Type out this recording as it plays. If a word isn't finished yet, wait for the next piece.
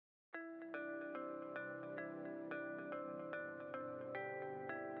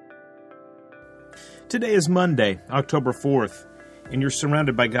Today is Monday, October 4th, and you're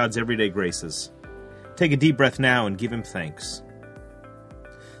surrounded by God's everyday graces. Take a deep breath now and give Him thanks.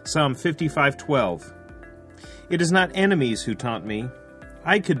 Psalm 55:12. It is not enemies who taunt me.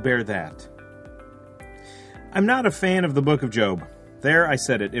 I could bear that. I'm not a fan of the book of Job. There, I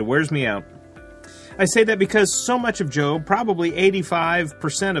said it. It wears me out. I say that because so much of Job, probably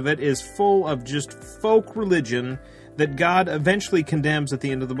 85% of it, is full of just folk religion that God eventually condemns at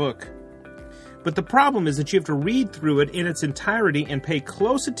the end of the book. But the problem is that you have to read through it in its entirety and pay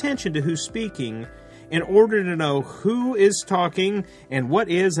close attention to who's speaking in order to know who is talking and what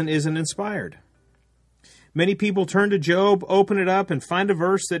is and isn't inspired. Many people turn to Job, open it up, and find a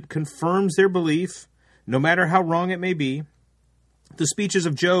verse that confirms their belief, no matter how wrong it may be. The speeches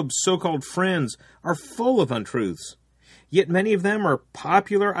of Job's so-called friends are full of untruths, yet many of them are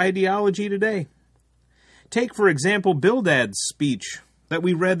popular ideology today. Take, for example, Bildad's speech that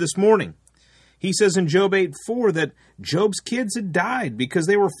we read this morning. He says in Job 8:4 that Job's kids had died because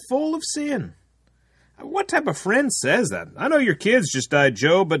they were full of sin. What type of friend says that? I know your kids just died,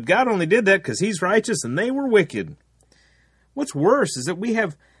 Job, but God only did that because He's righteous and they were wicked. What's worse is that we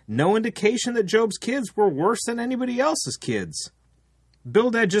have no indication that Job's kids were worse than anybody else's kids.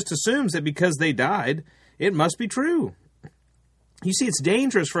 Bildad just assumes that because they died, it must be true. You see, it's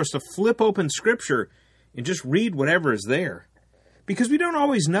dangerous for us to flip open Scripture and just read whatever is there, because we don't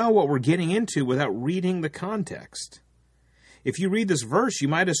always know what we're getting into without reading the context. If you read this verse, you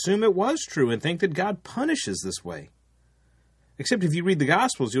might assume it was true and think that God punishes this way. Except if you read the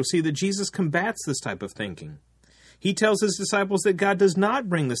Gospels, you'll see that Jesus combats this type of thinking. He tells His disciples that God does not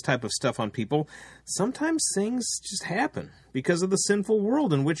bring this type of stuff on people. Sometimes things just happen because of the sinful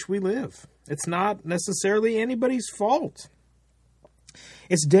world in which we live. It's not necessarily anybody's fault.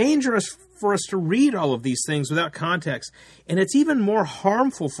 It's dangerous for us to read all of these things without context, and it's even more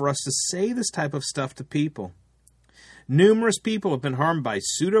harmful for us to say this type of stuff to people. Numerous people have been harmed by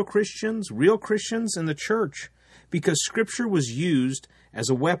pseudo-Christians, real Christians, and the church because Scripture was used as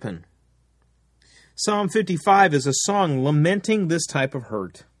a weapon. Psalm 55 is a song lamenting this type of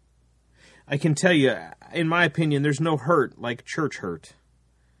hurt. I can tell you, in my opinion, there's no hurt like church hurt.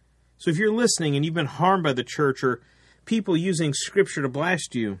 So if you're listening and you've been harmed by the church or people using Scripture to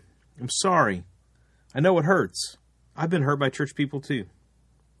blast you, I'm sorry. I know it hurts. I've been hurt by church people too.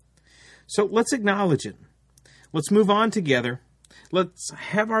 So let's acknowledge it. Let's move on together. Let's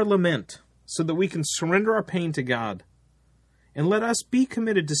have our lament so that we can surrender our pain to God. And let us be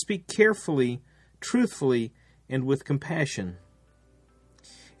committed to speak carefully, truthfully, and with compassion.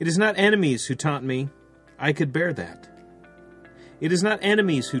 It is not enemies who taunt me. I could bear that. It is not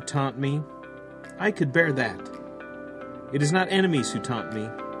enemies who taunt me. I could bear that. It is not enemies who taunt me.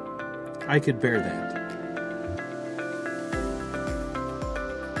 I could bear that.